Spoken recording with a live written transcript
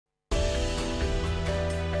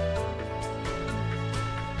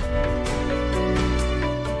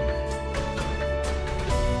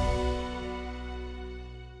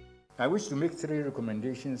I wish to make 3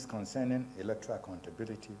 recommendations concerning electoral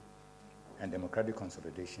accountability and democratic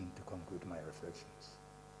consolidation to conclude my reflections.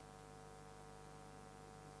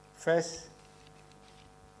 First,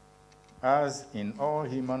 as in all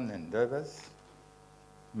human endeavors,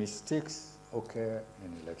 mistakes occur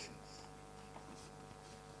in elections.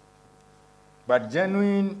 But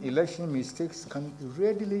genuine election mistakes can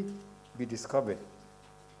readily be discovered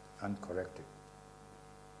and corrected.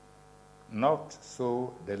 Not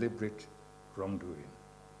so deliberate wrongdoing.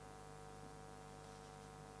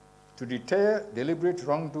 To deter deliberate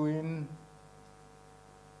wrongdoing,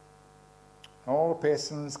 all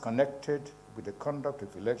persons connected with the conduct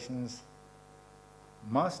of elections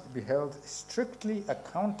must be held strictly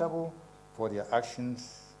accountable for their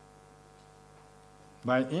actions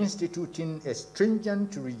by instituting a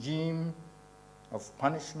stringent regime of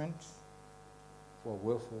punishment for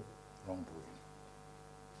willful wrongdoing.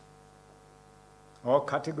 All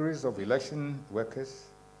categories of election workers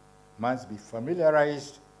must be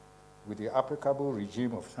familiarized with the applicable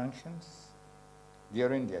regime of sanctions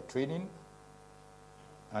during their training,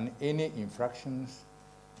 and any infractions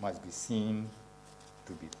must be seen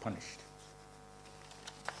to be punished.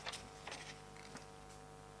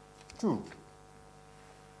 2,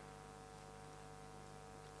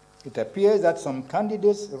 it appears that some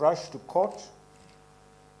candidates rush to court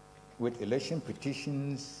with election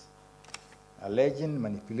petitions alleging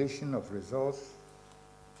manipulation of results,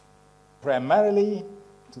 primarily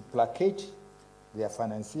to placate their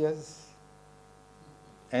financiers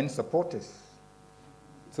and supporters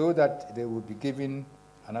so that they will be given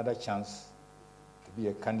another chance to be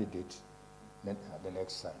a candidate the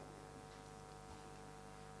next time.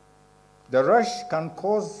 The rush can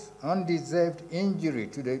cause undeserved injury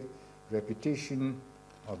to the reputation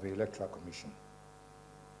of the Electoral Commission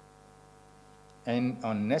and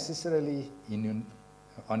unnecessary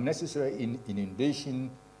inundation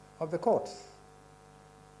of the courts.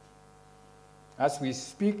 As we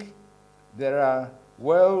speak, there are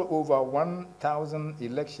well over 1,000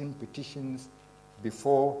 election petitions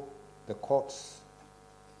before the courts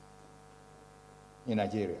in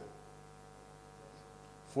Nigeria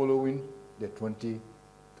following the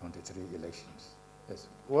 2023 elections. Yes,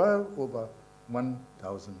 well over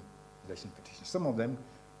 1,000 election petitions. Some of them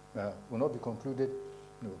will not be concluded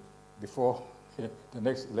before the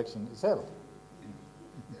next election is held.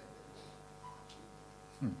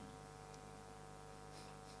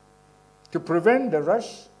 To prevent the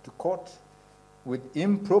rush to court with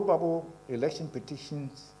improbable election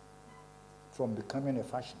petitions from becoming a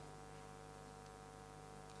fashion,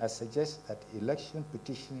 I suggest that election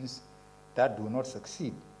petitions that do not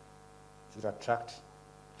succeed should attract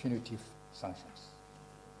punitive sanctions.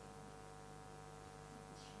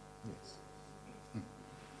 Yes.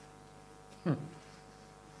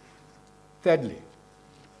 Thirdly,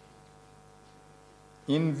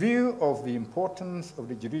 in view of the importance of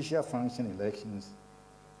the judicial function in elections,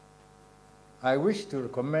 I wish to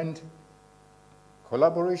recommend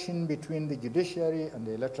collaboration between the judiciary and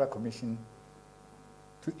the Electoral Commission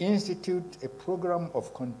to institute a program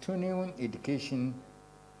of continuing education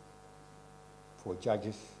for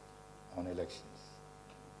judges on elections.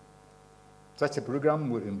 Such a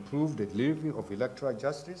program will improve the delivery of electoral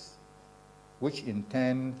justice, which in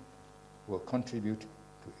turn will contribute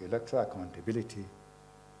to electoral accountability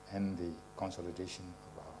and the consolidation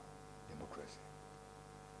of our democracy.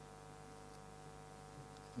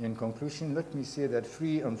 In conclusion, let me say that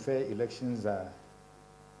free and fair elections are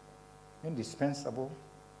indispensable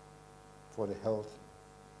for the health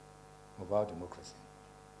of our democracy.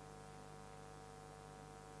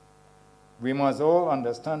 We must all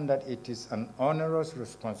understand that it is an onerous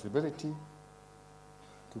responsibility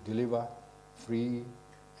to deliver free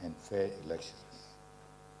and fair elections,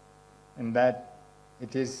 and that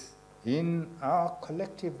it is in our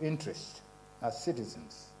collective interest as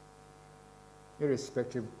citizens,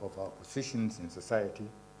 irrespective of our positions in society,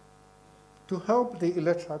 to help the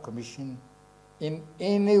Electoral Commission in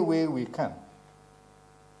any way we can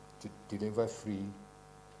to deliver free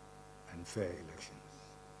and fair elections.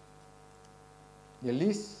 The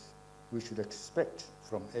least we should expect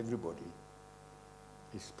from everybody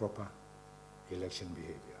is proper election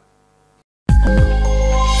behavior.